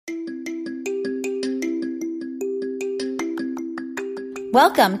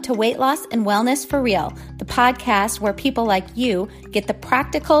Welcome to Weight Loss and Wellness for Real, the podcast where people like you get the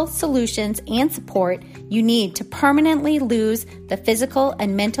practical solutions and support you need to permanently lose the physical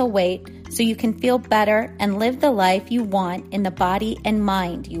and mental weight so you can feel better and live the life you want in the body and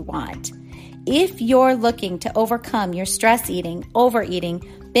mind you want. If you're looking to overcome your stress eating, overeating,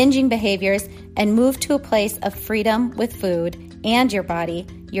 binging behaviors, and move to a place of freedom with food and your body,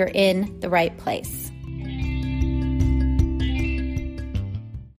 you're in the right place.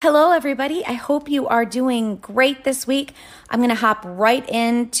 Hello, everybody. I hope you are doing great this week. I'm going to hop right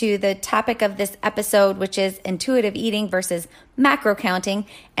into the topic of this episode, which is intuitive eating versus macro counting,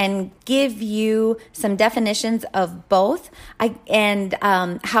 and give you some definitions of both and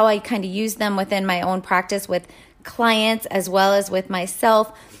how I kind of use them within my own practice with clients as well as with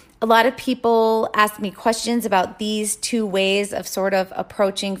myself. A lot of people ask me questions about these two ways of sort of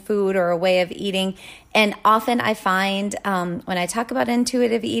approaching food or a way of eating. And often I find when I talk about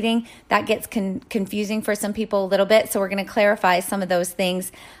intuitive eating, that gets confusing for some people a little bit. So we're going to clarify some of those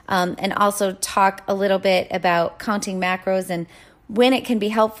things and also talk a little bit about counting macros and when it can be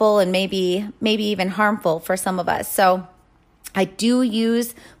helpful and maybe even harmful for some of us. So I do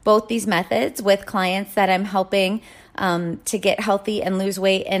use both these methods with clients that I'm helping to get healthy and lose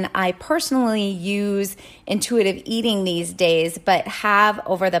weight. And I personally use intuitive eating these days, but have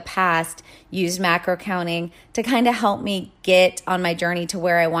over the past used macro counting to kind of help me get on my journey to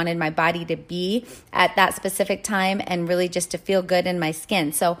where I wanted my body to be at that specific time and really just to feel good in my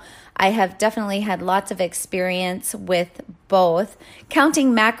skin. So I have definitely had lots of experience with both.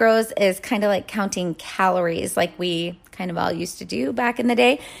 Counting macros is kind of like counting calories, like we kind of all used to do back in the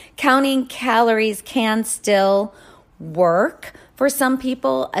day. Counting calories can still work for some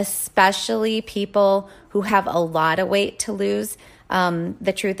people, especially people who have a lot of weight to lose.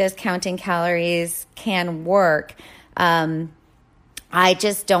 The truth is, counting calories can work. I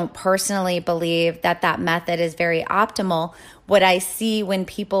just don't personally believe that method is very optimal. What I see when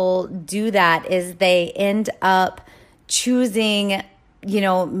people do that is they end up choosing,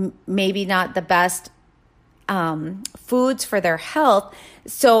 maybe not the best foods for their health.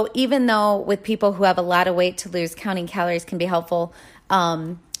 So even though with people who have a lot of weight to lose, counting calories can be helpful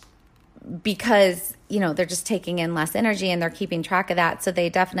because, they're just taking in less energy and they're keeping track of that. So they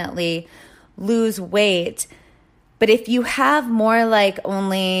definitely lose weight. But if you have more like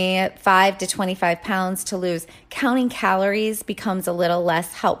only 5 to 25 pounds to lose, counting calories becomes a little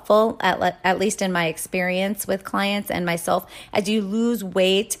less helpful, at least in my experience with clients and myself. As you lose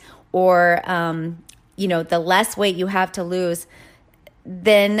weight or the less weight you have to lose,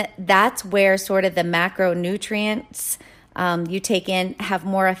 then that's where sort of the macronutrients you take in have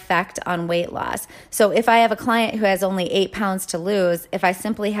more effect on weight loss. So if I have a client who has only 8 pounds to lose, if I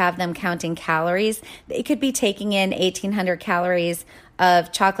simply have them counting calories, they could be taking in 1,800 calories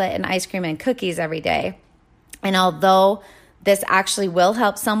of chocolate and ice cream and cookies every day. And although this actually will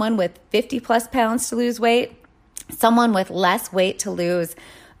help someone with 50 plus pounds to lose weight, someone with less weight to lose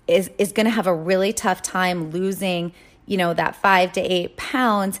is going to have a really tough time losing, that 5 to 8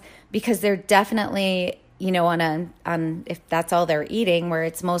 pounds because they're definitely, on if that's all they're eating, where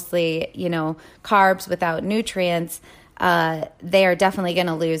it's mostly, carbs without nutrients, they are definitely going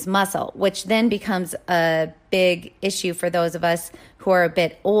to lose muscle, which then becomes a big issue for those of us who are a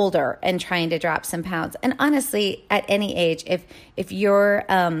bit older and trying to drop some pounds. And honestly, at any age, if you're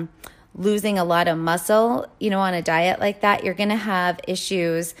losing a lot of muscle, on a diet like that, you're going to have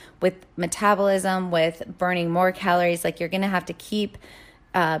issues with metabolism, with burning more calories. Like you're going to have to keep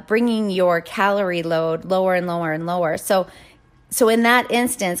bringing your calorie load lower and lower and lower. So in that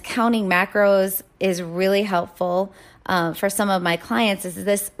instance, counting macros is really helpful for some of my clients.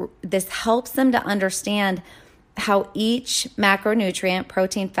 This helps them to understand how each macronutrient,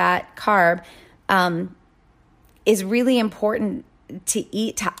 protein, fat, carb, is really important to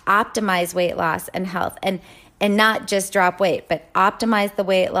eat to optimize weight loss and health and not just drop weight, but optimize the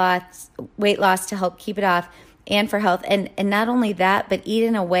weight loss to help keep it off and for health. And not only that, but eat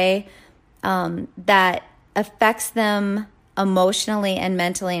in a way that affects them emotionally and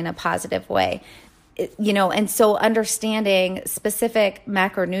mentally in a positive way. And so understanding specific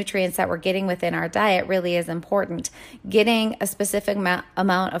macronutrients that we're getting within our diet really is important. Getting a specific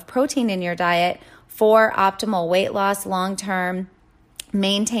amount of protein in your diet for optimal weight loss long-term,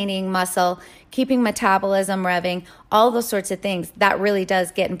 maintaining muscle, keeping metabolism revving, all those sorts of things, that really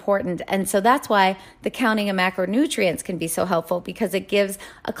does get important. And so that's why the counting of macronutrients can be so helpful, because it gives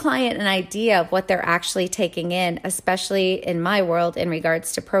a client an idea of what they're actually taking in, especially in my world in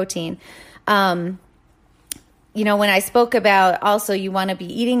regards to protein. When I spoke about also you want to be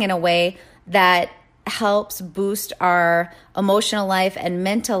eating in a way that helps boost our emotional life and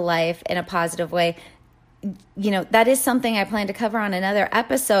mental life in a positive way. That is something I plan to cover on another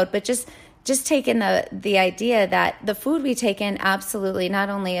episode, but just taking the idea that the food we take in absolutely not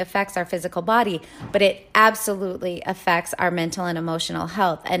only affects our physical body, but it absolutely affects our mental and emotional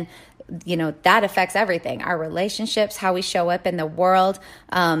health. And that affects everything, our relationships, how we show up in the world,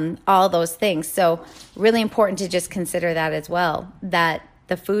 all those things. So really important to just consider that as well, that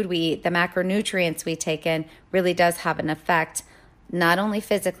the food we eat, the macronutrients we take in really does have an effect, not only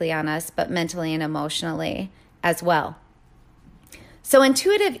physically on us, but mentally and emotionally as well. So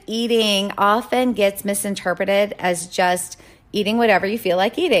intuitive eating often gets misinterpreted as just eating whatever you feel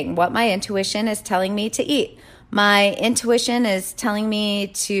like eating, what my intuition is telling me to eat. My intuition is telling me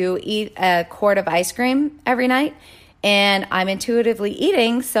to eat a quart of ice cream every night, and I'm intuitively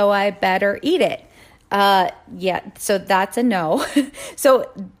eating, so I better eat it. So that's a no. So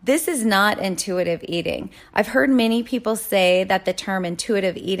this is not intuitive eating. I've heard many people say that the term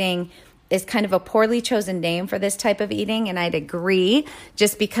intuitive eating is kind of a poorly chosen name for this type of eating, and I'd agree,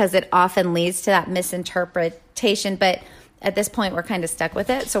 just because it often leads to that misinterpretation. But at this point, we're kind of stuck with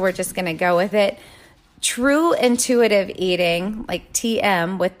it, so we're just going to go with it. True intuitive eating, like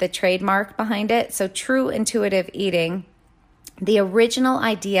TM with the trademark behind it, so true intuitive eating, the original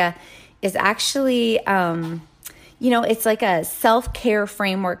idea is actually, it's like a self-care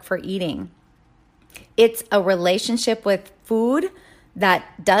framework for eating. It's a relationship with food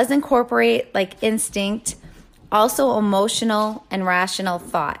that does incorporate like instinct, also emotional and rational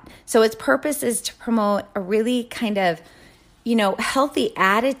thought. So its purpose is to promote a really kind of, healthy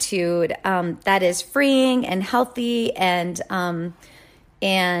attitude that is freeing and healthy and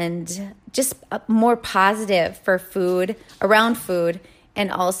just more positive for food, around food,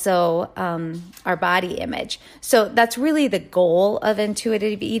 and also our body image. So that's really the goal of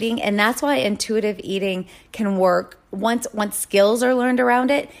intuitive eating, and that's why intuitive eating can work once skills are learned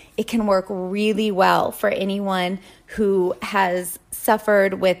around it. It can work really well for anyone who has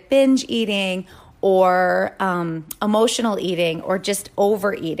suffered with binge eating or emotional eating or just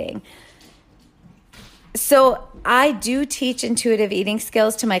overeating. So I do teach intuitive eating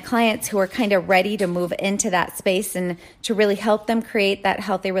skills to my clients who are kind of ready to move into that space and to really help them create that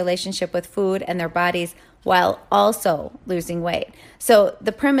healthy relationship with food and their bodies while also losing weight. So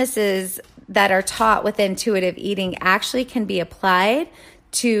the premises that are taught with intuitive eating actually can be applied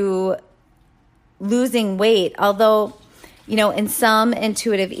to losing weight, although in some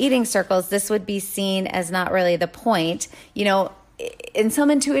intuitive eating circles, this would be seen as not really the point. In some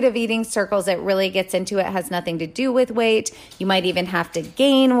intuitive eating circles, it really gets into it has nothing to do with weight. You might even have to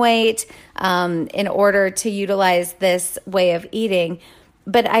gain weight in order to utilize this way of eating.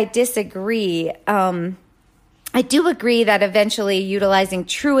 But I disagree. I do agree that eventually utilizing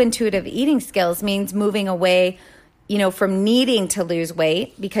true intuitive eating skills means moving away from needing to lose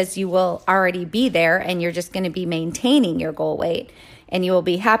weight, because you will already be there and you're just going to be maintaining your goal weight, and you will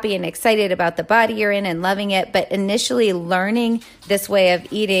be happy and excited about the body you're in and loving it. But initially learning this way of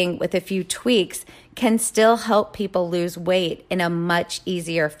eating with a few tweaks can still help people lose weight in a much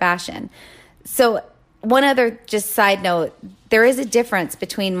easier fashion. So one other just side note, there is a difference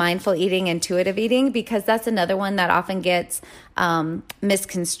between mindful eating and intuitive eating, because that's another one that often gets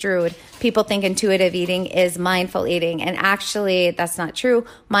misconstrued. People think intuitive eating is mindful eating, and actually that's not true.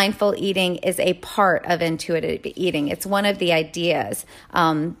 Mindful eating is a part of intuitive eating. It's one of the ideas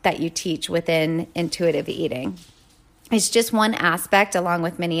that you teach within intuitive eating. It's just one aspect, along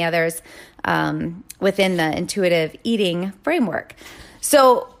with many others, within the intuitive eating framework.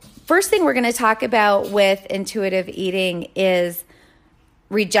 So first thing we're going to talk about with intuitive eating is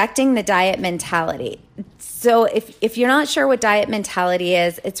rejecting the diet mentality. So if you're not sure what diet mentality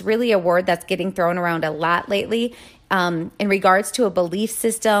is, it's really a word that's getting thrown around a lot lately in regards to a belief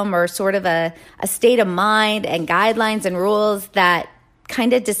system or sort of a state of mind and guidelines and rules that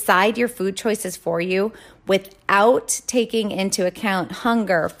kind of decide your food choices for you without taking into account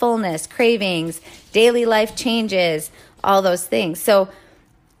hunger, fullness, cravings, daily life changes, all those things. So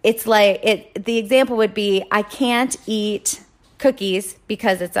it's like the example would be, I can't eat cookies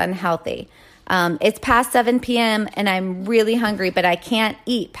because it's unhealthy. It's past 7 p.m. and I'm really hungry, but I can't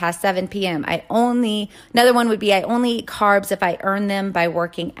eat past 7 p.m. Another one would be, I only eat carbs if I earn them by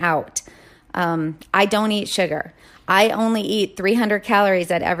working out. I don't eat sugar. I only eat 300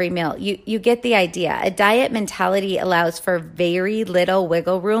 calories at every meal. You get the idea. A diet mentality allows for very little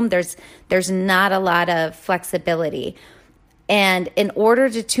wiggle room. There's not a lot of flexibility. And in order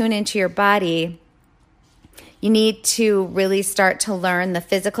to tune into your body, You need to really start to learn the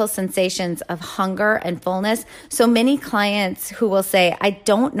physical sensations of hunger and fullness. So many clients who will say, I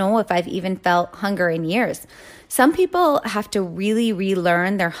don't know if I've even felt hunger in years. Some people have to really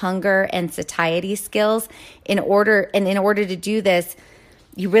relearn their hunger and satiety skills in order to do this,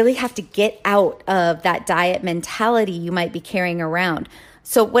 you really have to get out of that diet mentality you might be carrying around.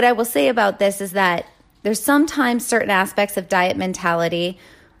 So what I will say about this is that there's sometimes certain aspects of diet mentality.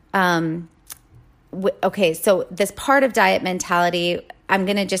 Okay, so this part of diet mentality, I'm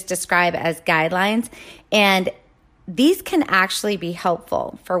going to just describe as guidelines, and these can actually be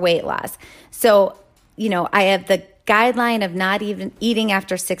helpful for weight loss. So, I have the guideline of not even eating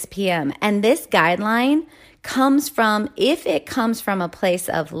after 6 p.m. And this guideline comes from a place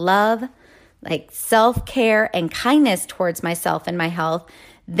of love, like self-care and kindness towards myself and my health,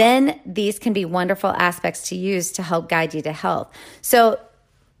 then these can be wonderful aspects to use to help guide you to health. So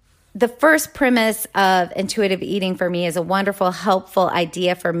the first premise of intuitive eating for me is a wonderful, helpful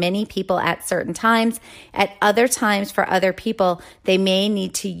idea for many people at certain times. At other times, for other people, they may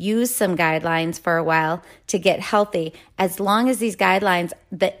need to use some guidelines for a while to get healthy. As long as these guidelines,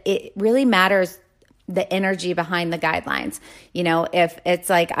 it really matters the energy behind the guidelines. If it's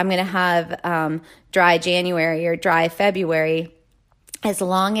like, I'm going to have dry January or dry February, as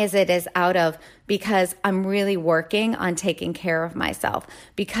long as it is out of because I'm really working on taking care of myself,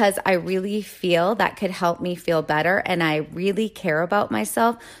 because I really feel that could help me feel better and I really care about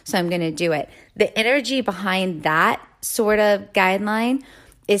myself, so I'm going to do it. The energy behind that sort of guideline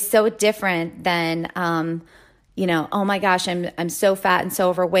is so different than, oh my gosh, I'm so fat and so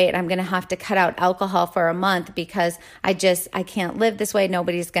overweight. I'm going to have to cut out alcohol for a month because I can't live this way.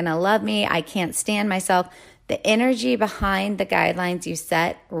 Nobody's going to love me. I can't stand myself. The energy behind the guidelines you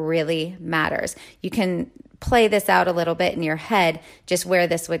set really matters. You can play this out a little bit in your head, just where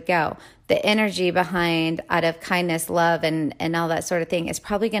this would go. The energy behind out of kindness, love, and all that sort of thing is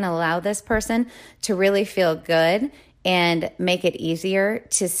probably going to allow this person to really feel good and make it easier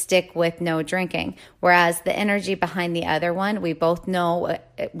to stick with no drinking. Whereas the energy behind the other one, we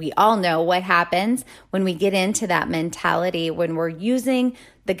all know what happens when we get into that mentality, when we're using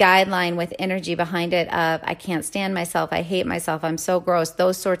the guideline with energy behind it of, I can't stand myself, I hate myself, I'm so gross,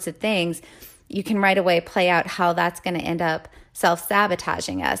 those sorts of things. You can right away play out how that's going to end up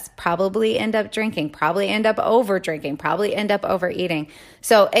self-sabotaging us, probably end up drinking, probably end up over drinking, probably end up overeating.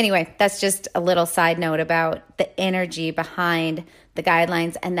 So anyway, that's just a little side note about the energy behind the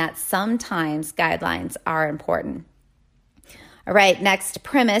guidelines and that sometimes guidelines are important. All right, next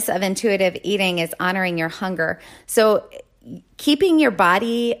premise of intuitive eating is honoring your hunger. So keeping your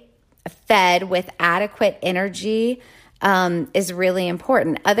body fed with adequate energy is really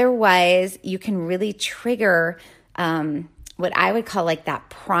important. Otherwise, you can really trigger what I would call like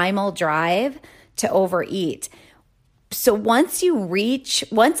that primal drive to overeat. So once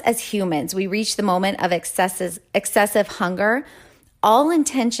as humans, we reach the moment of excessive hunger, all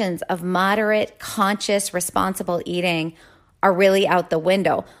intentions of moderate, conscious, responsible eating are really out the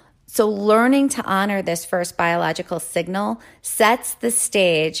window. So learning to honor this first biological signal sets the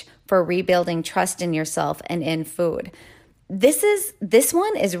stage for rebuilding trust in yourself and in food. This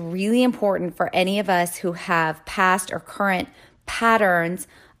one is really important for any of us who have past or current patterns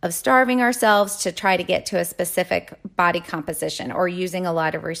of starving ourselves to try to get to a specific body composition or using a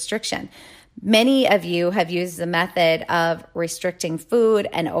lot of restriction. Many of you have used the method of restricting food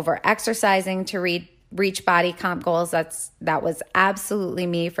and over-exercising to reach body comp goals. That was absolutely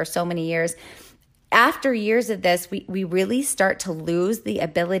me for so many years. After years of this, we really start to lose the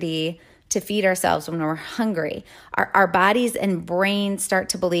ability to feed ourselves when we're hungry. Our bodies and brains start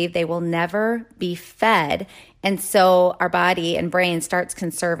to believe they will never be fed. And so our body and brain starts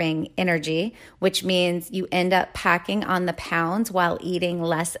conserving energy, which means you end up packing on the pounds while eating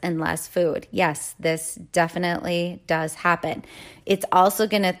less and less food. Yes, this definitely does happen. It's also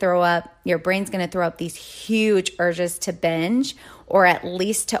going to your brain's going to throw up these huge urges to binge or at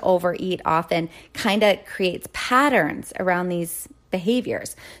least to overeat often, kind of creates patterns around these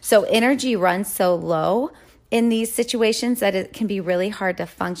behaviors. So energy runs so low in these situations that it can be really hard to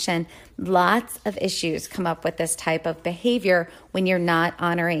function. Lots of issues come up with this type of behavior when you're not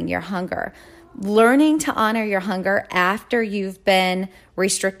honoring your hunger. Learning to honor your hunger after you've been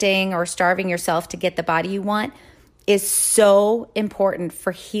restricting or starving yourself to get the body you want is so important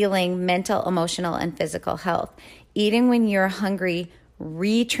for healing mental, emotional, and physical health. Eating when you're hungry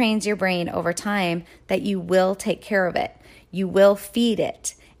retrains your brain over time that you will take care of it. You will feed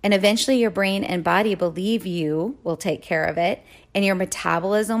it. And eventually your brain and body believe you will take care of it, and your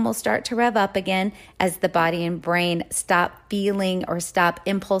metabolism will start to rev up again as the body and brain stop feeling or stop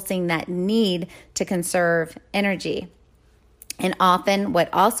impulsing that need to conserve energy. And often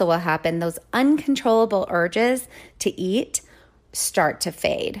what also will happen, those uncontrollable urges to eat start to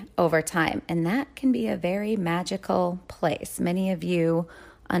fade over time. And that can be a very magical place. Many of you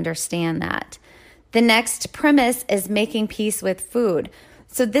understand that. The next premise is making peace with food.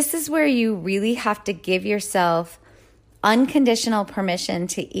 So this is where you really have to give yourself unconditional permission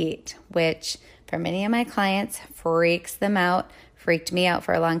to eat, which for many of my clients freaked me out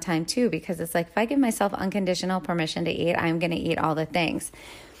for a long time too, because it's like, if I give myself unconditional permission to eat, I'm going to eat all the things.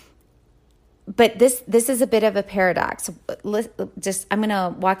 But this is a bit of a paradox. I'm going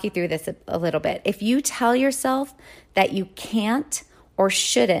to walk you through this a little bit. If you tell yourself that you can't or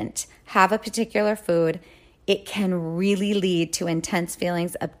shouldn't have a particular food, it can really lead to intense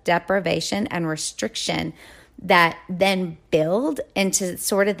feelings of deprivation and restriction that then build into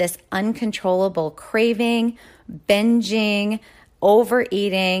sort of this uncontrollable craving, binging,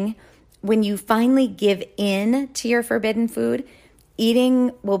 overeating. When you finally give in to your forbidden food,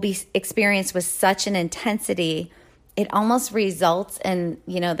 eating will be experienced with such an intensity, it almost results in,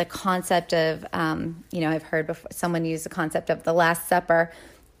 the concept of, I've heard before someone use the concept of the Last Supper,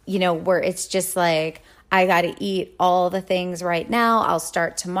 where it's just like, I got to eat all the things right now. I'll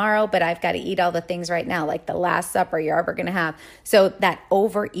start tomorrow, but I've got to eat all the things right now, like the last supper you're ever going to have. So that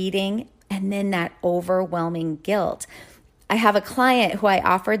overeating and then that overwhelming guilt. I have a client who I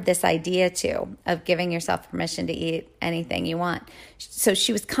offered this idea to of giving yourself permission to eat anything you want. So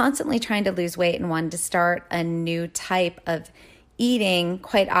she was constantly trying to lose weight and wanted to start a new type of eating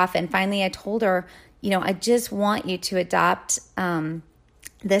quite often. Finally, I told her, I just want you to adopt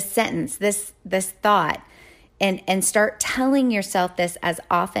this sentence, this thought, and start telling yourself this as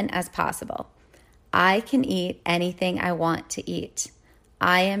often as possible. I can eat anything I want to eat.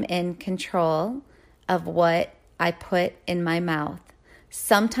 I am in control of what I put in my mouth.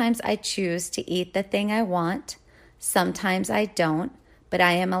 Sometimes I choose to eat the thing I want. Sometimes I don't, but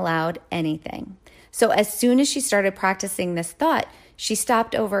I am allowed anything. So as soon as she started practicing this thought, she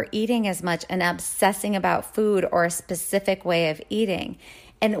stopped overeating as much and obsessing about food or a specific way of eating.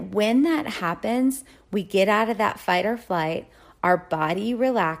 And when that happens, we get out of that fight or flight, our body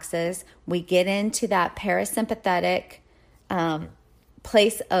relaxes, we get into that parasympathetic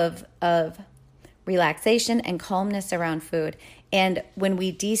place of relaxation and calmness around food. And when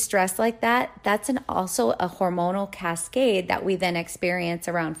we de-stress like that, that's also a hormonal cascade that we then experience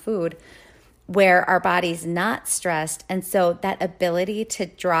around food where our body's not stressed. And so that ability to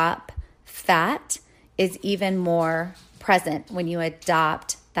drop fat is even more present when you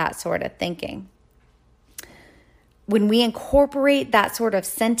adopt that sort of thinking. When we incorporate that sort of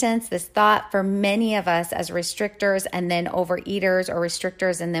sentence, this thought, for many of us as restrictors and then overeaters or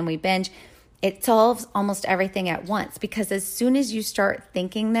restrictors and then we binge, it solves almost everything at once, because as soon as you start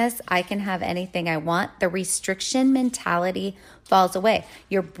thinking this, I can have anything I want, the restriction mentality falls away.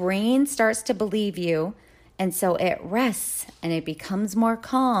 Your brain starts to believe you, and so it rests and it becomes more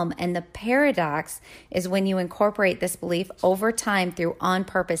calm. And the paradox is when you incorporate this belief over time through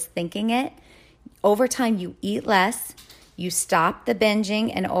on-purpose thinking it, over time you eat less, you stop the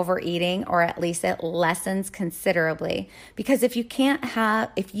binging and overeating, or at least it lessens considerably. Because if you can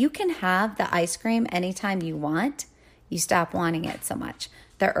have the ice cream anytime you want, you stop wanting it so much.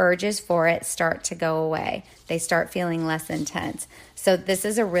 The urges for it start to go away. They start feeling less intense. So this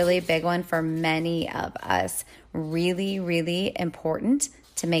is a really big one for many of us. Really, really important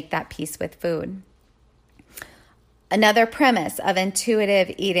to make that peace with food. Another premise of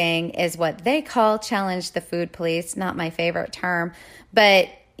intuitive eating is what they call challenge the food police. Not my favorite term, but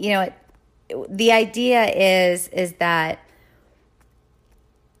the idea is that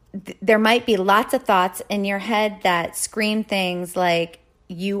there might be lots of thoughts in your head that scream things like,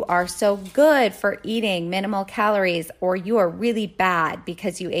 you are so good for eating minimal calories, or you are really bad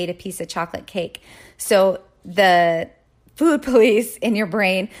because you ate a piece of chocolate cake. So the food police in your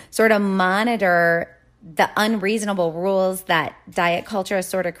brain sort of monitor the unreasonable rules that diet culture has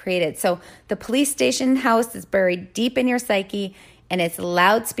sort of created. So the police station house is buried deep in your psyche, and its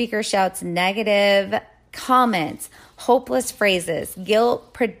loudspeaker shouts negative comments, hopeless phrases,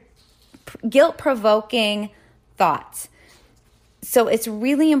 guilt-provoking thoughts. So it's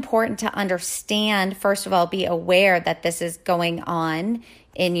really important to understand, first of all, be aware that this is going on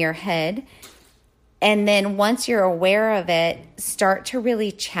in your head. And then once you're aware of it, start to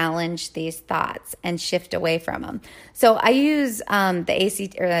really challenge these thoughts and shift away from them. So I use the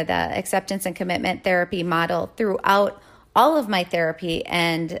ACT, or the acceptance and commitment therapy model throughout all of my therapy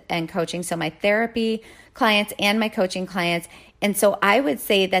and coaching. So my therapy clients and my coaching clients. And so I would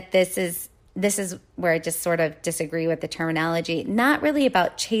say that this is where I just sort of disagree with the terminology. Not really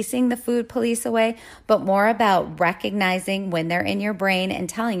about chasing the food police away, but more about recognizing when they're in your brain and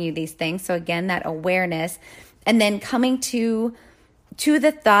telling you these things. So again, that awareness, and then coming to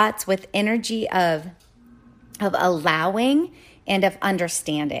the thoughts with energy of allowing and of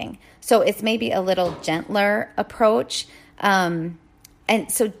understanding. So it's maybe a little gentler approach. And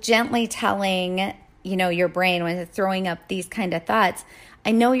so gently telling, your brain when it's throwing up these kind of thoughts,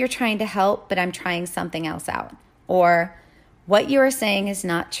 I know you're trying to help, but I'm trying something else out. Or what you are saying is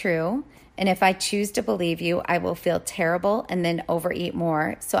not true. And if I choose to believe you, I will feel terrible and then overeat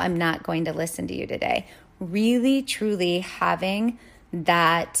more. So I'm not going to listen to you today. Really, truly having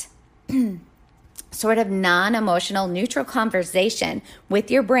that sort of non-emotional, neutral conversation with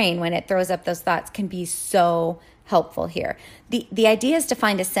your brain when it throws up those thoughts can be so helpful here. The idea is to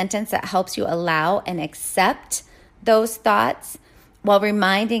find a sentence that helps you allow and accept those thoughts while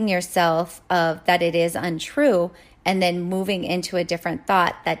reminding yourself of that it is untrue, and then moving into a different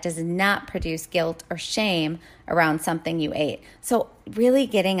thought that does not produce guilt or shame around something you ate. So really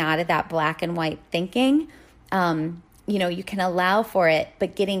getting out of that black and white thinking, you can allow for it,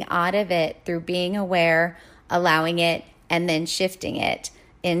 but getting out of it through being aware, allowing it, and then shifting it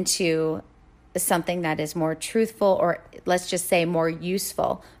into something that is more truthful, or let's just say more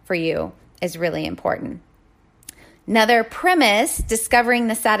useful for you, is really important. Another premise, discovering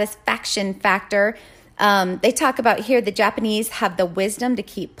the satisfaction factor. They talk about here, the Japanese have the wisdom to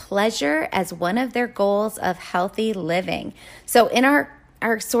keep pleasure as one of their goals of healthy living. So in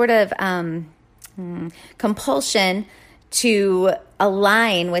our sort of compulsion to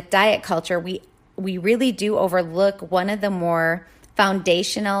align with diet culture, we really do overlook one of the more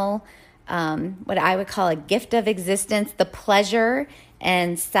foundational, what I would call a gift of existence, the pleasure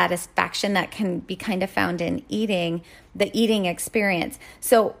and satisfaction that can be kind of found in eating, the eating experience.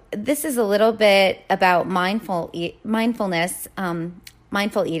 So this is a little bit about mindfulness,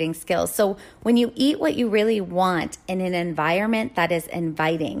 mindful eating skills. So when you eat what you really want in an environment that is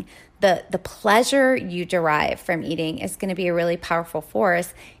inviting, the pleasure you derive from eating is going to be a really powerful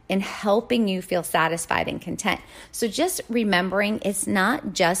force in helping you feel satisfied and content. So just remembering it's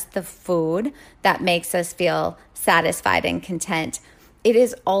not just the food that makes us feel satisfied and content. It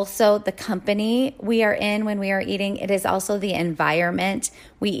is also the company we are in when we are eating. It is also the environment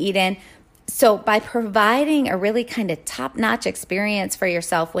we eat in. So by providing a really kind of top-notch experience for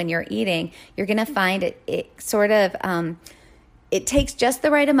yourself when you're eating, you're going to find it sort of, it takes just the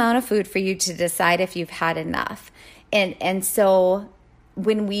right amount of food for you to decide if you've had enough. And so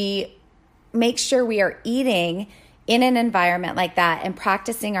when we make sure we are eating in an environment like that and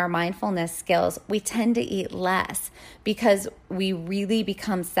practicing our mindfulness skills, we tend to eat less because we really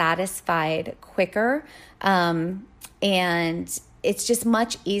become satisfied quicker. And it's just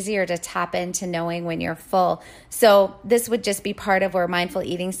much easier to tap into knowing when you're full. So this would just be part of where mindful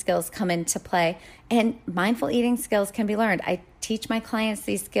eating skills come into play. And mindful eating skills can be learned. I teach my clients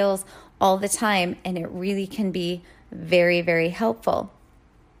these skills all the time, and it really can be very, very helpful.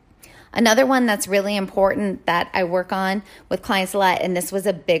 Another one that's really important that I work on with clients a lot, and this was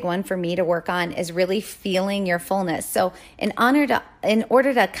a big one for me to work on, is really feeling your fullness. So in order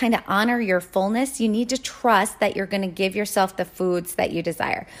to kind of honor your fullness, you need to trust that you're going to give yourself the foods that you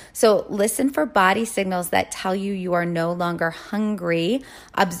desire. So listen for body signals that tell you are no longer hungry.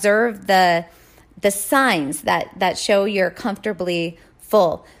 Observe the signs that show you're comfortably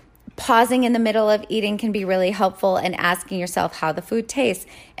full. Pausing in the middle of eating can be really helpful, and asking yourself how the food tastes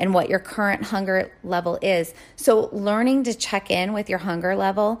and what your current hunger level is. So learning to check in with your hunger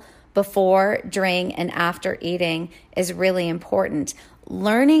level before, during, and after eating is really important.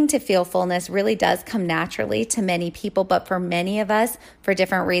 Learning to feel fullness really does come naturally to many people, but for many of us, for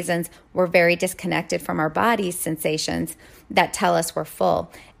different reasons, we're very disconnected from our body's sensations that tell us we're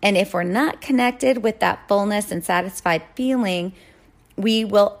full. And if we're not connected with that fullness and satisfied feeling, we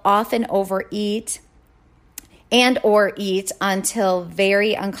will often overeat and or eat until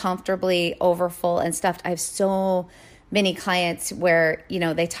very uncomfortably overfull and stuffed. I have so many clients where,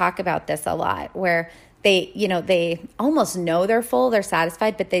 they talk about this a lot, where they almost know they're full, they're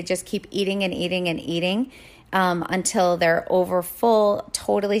satisfied, but they just keep eating and eating and eating until they're overfull,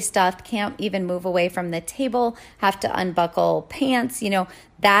 totally stuffed, can't even move away from the table, have to unbuckle pants,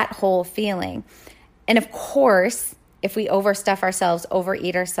 that whole feeling. And of course, if we overstuff ourselves,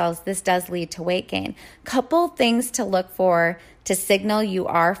 overeat ourselves, this does lead to weight gain. Couple things to look for to signal you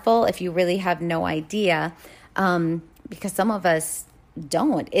are full if you really have no idea, because some of us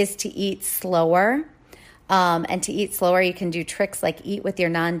don't, is to eat slower, And to eat slower, you can do tricks like eat with your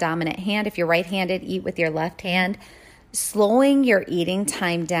non-dominant hand. If you're right-handed, eat with your left hand. Slowing your eating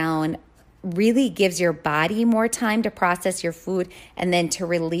time down really gives your body more time to process your food and then to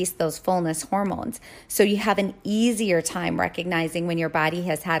release those fullness hormones. So you have an easier time recognizing when your body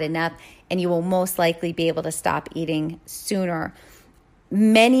has had enough, and you will most likely be able to stop eating sooner.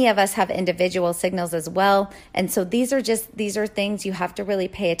 Many of us have individual signals as well. And so these are things you have to really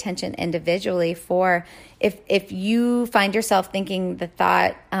pay attention individually for. If you find yourself thinking the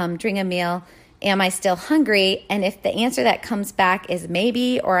thought during a meal, am I still hungry? And if the answer that comes back is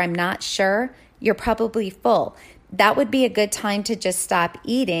maybe, or I'm not sure, you're probably full. That would be a good time to just stop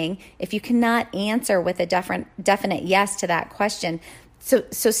eating if you cannot answer with a definite yes to that question. So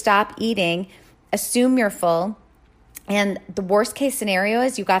stop eating, assume you're full. And the worst case scenario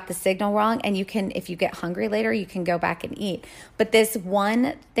is you got the signal wrong, and you can, if you get hungry later, you can go back and eat. But this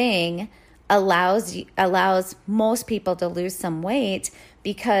one thing allows most people to lose some weight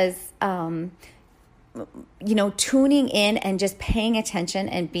because tuning in and just paying attention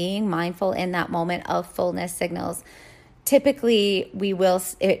and being mindful in that moment of fullness signals. Typically, we will,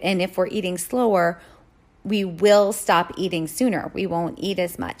 and if we're eating slower, we will stop eating sooner. We won't eat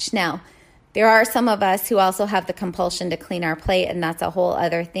as much. Now, there are some of us who also have the compulsion to clean our plate, and that's a whole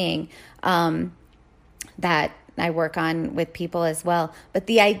other thing that I work on with people as well. But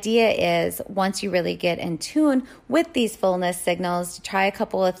the idea is, once you really get in tune with these fullness signals, to try a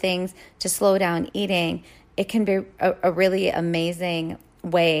couple of things to slow down eating, it can be a really amazing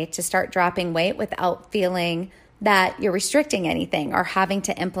way to start dropping weight without feeling that you're restricting anything or having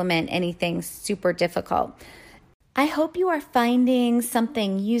to implement anything super difficult. I hope you are finding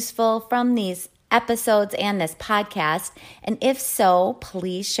something useful from these episodes and this podcast. And if so,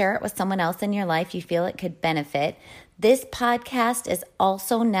 please share it with someone else in your life you feel it could benefit. This podcast is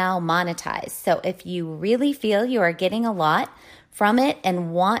also now monetized. So if you really feel you are getting a lot from it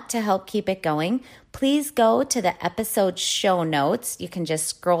and want to help keep it going, please go to the episode show notes. You can just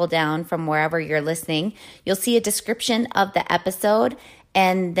scroll down from wherever you're listening. You'll see a description of the episode,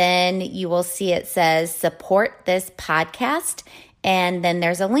 and then you will see it says support this podcast. And then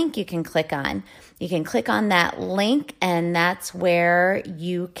there's a link you can click on. You can click on that link, and that's where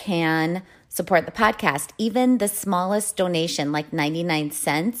you can support the podcast. Even the smallest donation, like 99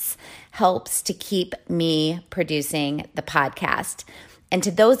 cents, helps to keep me producing the podcast. And to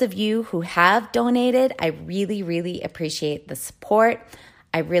those of you who have donated, I really, really appreciate the support.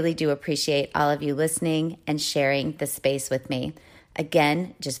 I really do appreciate all of you listening and sharing the space with me.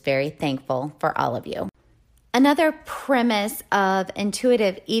 Again, just very thankful for all of you. Another premise of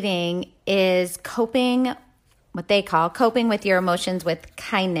intuitive eating is what they call coping with your emotions with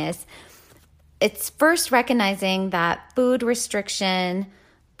kindness. It's first recognizing that food restriction,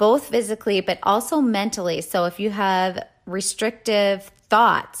 both physically but also mentally. So if you have restrictive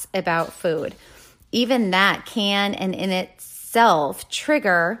thoughts about food, even that can and in itself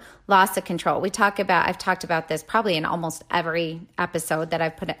trigger loss of control. I've talked about this probably in almost every episode that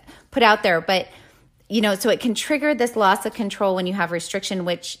I've put out there, but so it can trigger this loss of control when you have restriction,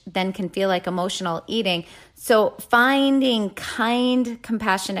 which then can feel like emotional eating. So finding kind,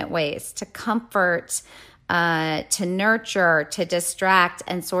 compassionate ways to comfort, to nurture, to distract,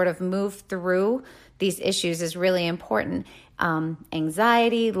 and sort of move through these issues is really important.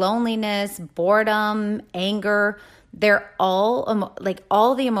 Anxiety, loneliness, boredom, anger, they're all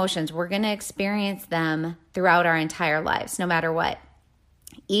all the emotions. We're going to experience them throughout our entire lives, no matter what.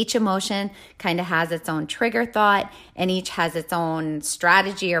 Each emotion kind of has its own trigger thought, and each has its own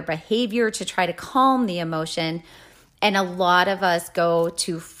strategy or behavior to try to calm the emotion. And a lot of us go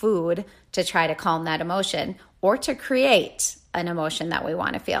to food to try to calm that emotion or to create an emotion that we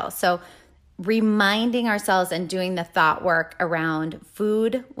want to feel. So reminding ourselves and doing the thought work around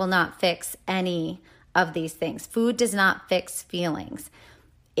food will not fix any of these things. Food does not fix feelings.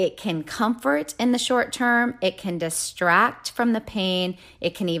 It can comfort in the short term. It can distract from the pain.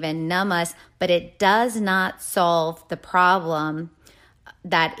 It can even numb us, but it does not solve the problem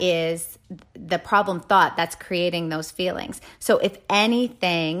that is the problem thought that's creating those feelings. So if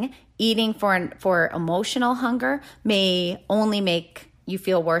anything, eating for emotional hunger may only make you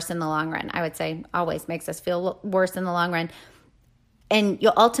feel worse in the long run. I would say always makes us feel worse in the long run. And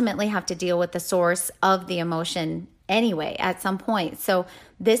you'll ultimately have to deal with the source of the emotion anyway at some point. So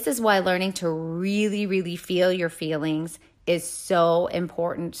this is why learning to really, really feel your feelings is so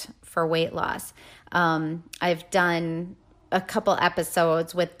important for weight loss. I've done a couple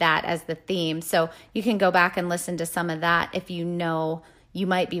episodes with that as the theme. So you can go back and listen to some of that if you know you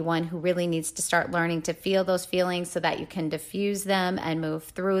might be one who really needs to start learning to feel those feelings so that you can diffuse them and move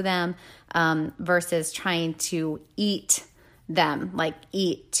through them, versus trying to eat them, like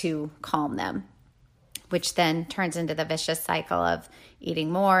eat to calm them, which then turns into the vicious cycle of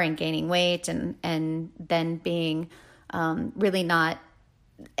eating more and gaining weight and then being really not,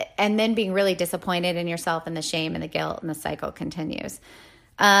 and then being really disappointed in yourself, and the shame and the guilt, and the cycle continues.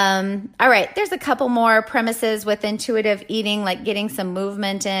 All right, there's a couple more premises with intuitive eating, like getting some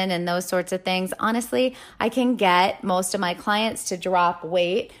movement in and those sorts of things. Honestly, I can get most of my clients to drop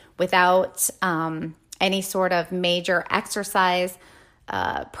weight without any sort of major exercise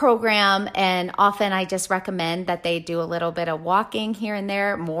program. And often I just recommend that they do a little bit of walking here and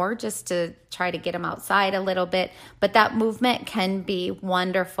there, more just to try to get them outside a little bit. But that movement can be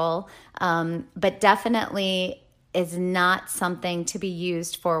wonderful, but definitely is not something to be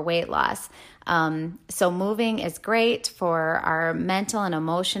used for weight loss. So moving is great for our mental and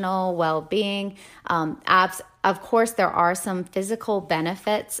emotional well-being. Of course, there are some physical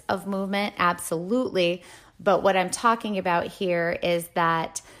benefits of movement, absolutely. But what I'm talking about here is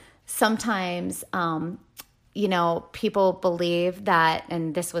that sometimes, people believe that,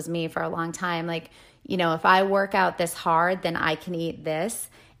 and this was me for a long time, like, if I work out this hard, then I can eat this.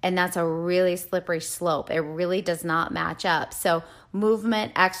 And that's a really slippery slope. It really does not match up. So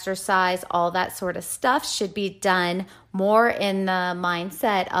movement, exercise, all that sort of stuff should be done more in the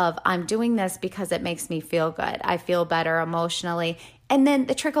mindset of, I'm doing this because it makes me feel good. I feel better emotionally. And then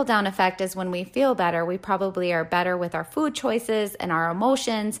the trickle down effect is when we feel better, we probably are better with our food choices and our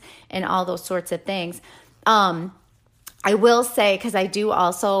emotions and all those sorts of things. I will say, because I do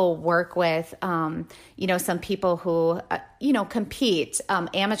also work with, some people who, compete,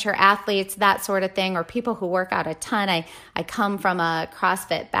 amateur athletes, that sort of thing, or people who work out a ton. I come from a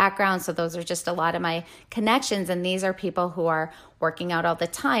CrossFit background, so those are just a lot of my connections. And these are people who are working out all the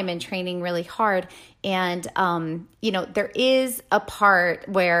time and training really hard. And, there is a part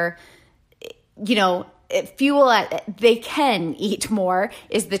where, they can eat more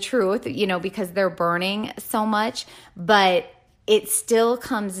is the truth, because they're burning so much, but it still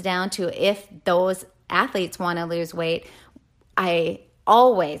comes down to, if those athletes want to lose weight,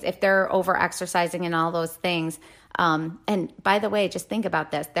 if they're over exercising and all those things, and by the way, just think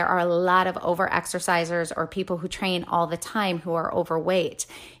about this. There are a lot of over exercisers or people who train all the time who are overweight.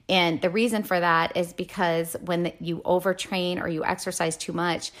 And the reason for that is because when you overtrain or you exercise too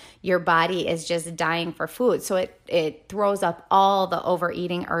much, your body is just dying for food. So it throws up all the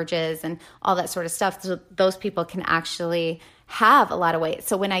overeating urges and all that sort of stuff. So those people can actually have a lot of weight.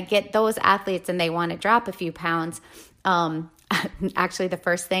 So when I get those athletes and they want to drop a few pounds, actually the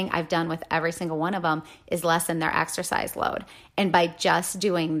first thing I've done with every single one of them is lessen their exercise load. And by just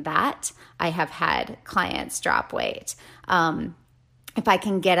doing that, I have had clients drop weight. If I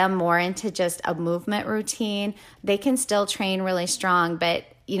can get them more into just a movement routine, they can still train really strong. But,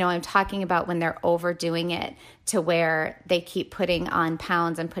 I'm talking about when they're overdoing it to where they keep putting on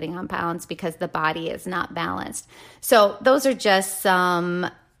pounds and putting on pounds because the body is not balanced. So those are just some,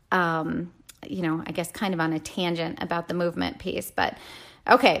 I guess kind of on a tangent about the movement piece. But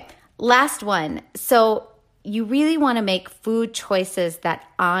okay, last one. So you really want to make food choices that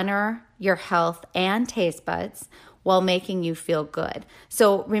honor your health and taste buds while making you feel good.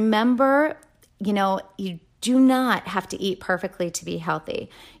 So remember, you do not have to eat perfectly to be healthy.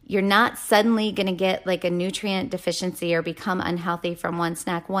 You're not suddenly going to get like a nutrient deficiency or become unhealthy from one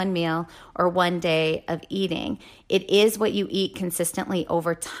snack, one meal, or one day of eating. It is what you eat consistently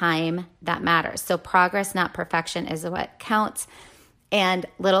over time that matters. So progress, not perfection, is what counts. And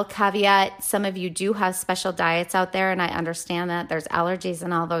little caveat, some of you do have special diets out there, and I understand that there's allergies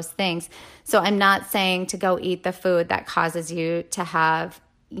and all those things. So I'm not saying to go eat the food that causes you to have,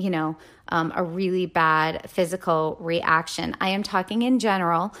 a really bad physical reaction. I am talking in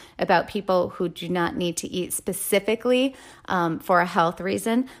general about people who do not need to eat specifically for a health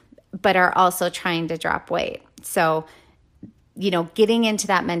reason, but are also trying to drop weight. So getting into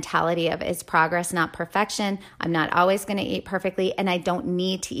that mentality of it's progress, not perfection. I'm not always going to eat perfectly, and I don't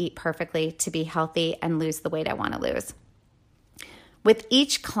need to eat perfectly to be healthy and lose the weight I want to lose. With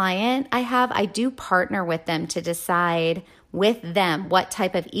each client I do partner with them to decide with them what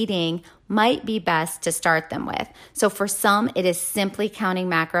type of eating might be best to start them with. So for some, it is simply counting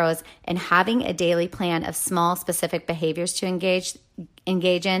macros and having a daily plan of small specific behaviors to engage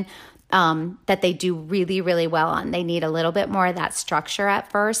in. That they do really, really well on. They need a little bit more of that structure at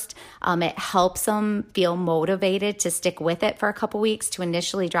first. It helps them feel motivated to stick with it for a couple weeks to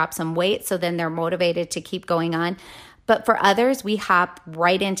initially drop some weight, so then they're motivated to keep going on. But for others, we hop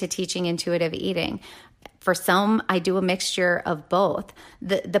right into teaching intuitive eating. For some, I do a mixture of both.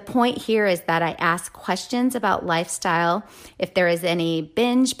 The point here is that I ask questions about lifestyle. If there is any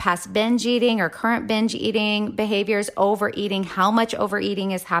past binge eating or current binge eating behaviors, overeating, how much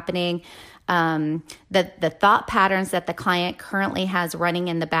overeating is happening, the thought patterns that the client currently has running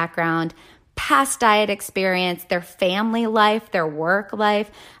in the background, past diet experience, their family life, their work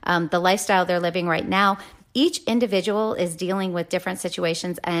life, the lifestyle they're living right now. Each individual is dealing with different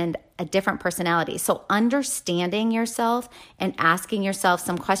situations and a different personality. So understanding yourself and asking yourself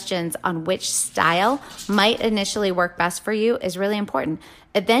some questions on which style might initially work best for you is really important.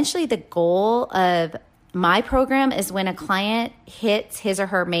 Eventually, the goal of my program is when a client hits his or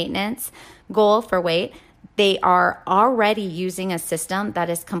her maintenance goal for weight, they are already using a system that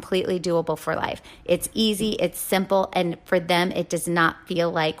is completely doable for life. It's easy, it's simple, and for them, it does not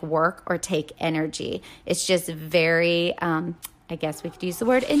feel like work or take energy. It's just very, I guess we could use the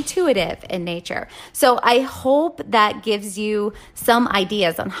word intuitive in nature. So I hope that gives you some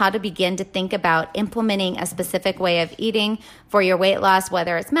ideas on how to begin to think about implementing a specific way of eating for your weight loss,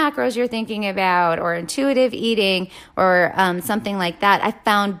 whether it's macros you're thinking about or intuitive eating or something like that. I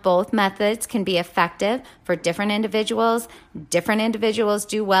found both methods can be effective for different individuals. Different individuals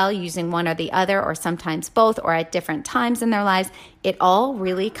do well using one or the other, or sometimes both, or at different times in their lives. It all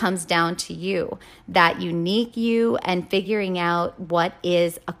really comes down to you, that unique you, and figuring out what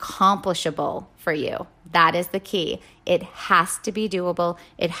is accomplishable for you. That is the key. It has to be doable.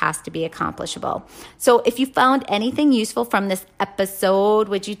 It has to be accomplishable. So if you found anything useful from this episode,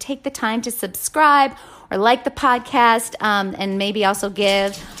 would you take the time to subscribe or like the podcast, and maybe also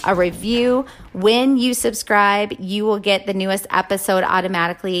give a review? When you subscribe, you will get the newest episode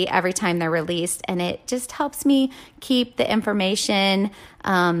automatically every time they're released. And it just helps me keep the information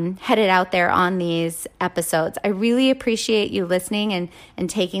headed out there on these episodes. I really appreciate you listening and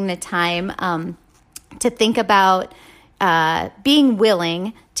taking the time to think about being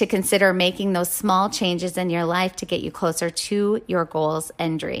willing to consider making those small changes in your life to get you closer to your goals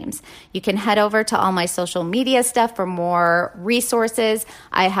and dreams. You can head over to all my social media stuff for more resources.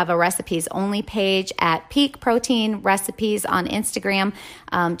 I have a recipes only page at Peak Protein Recipes on Instagram,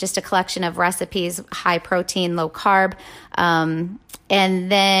 just a collection of recipes, high protein, low carb. And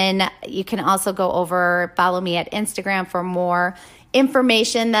then you can also go over, follow me at Instagram for more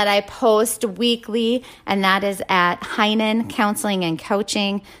information that I post weekly, and that is at Heinen Counseling and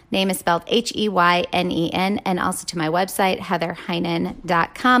Coaching. Name is spelled Heynen, and also to my website,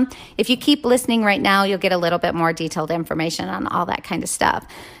 heatherheinen.com. If you keep listening right now, you'll get a little bit more detailed information on all that kind of stuff.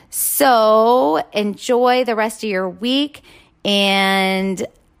 So enjoy the rest of your week and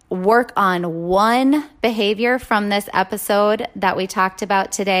work on one behavior from this episode that we talked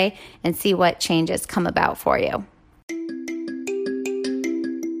about today and see what changes come about for you.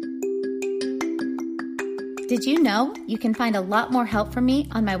 Did you know you can find a lot more help from me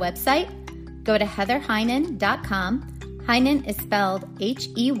on my website? Go to heatherheinen.com. Heinen is spelled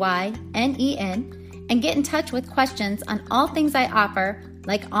Heynen, and get in touch with questions on all things I offer,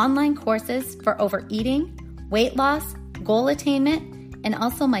 like online courses for overeating, weight loss, goal attainment, and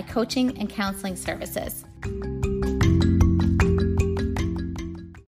also my coaching and counseling services.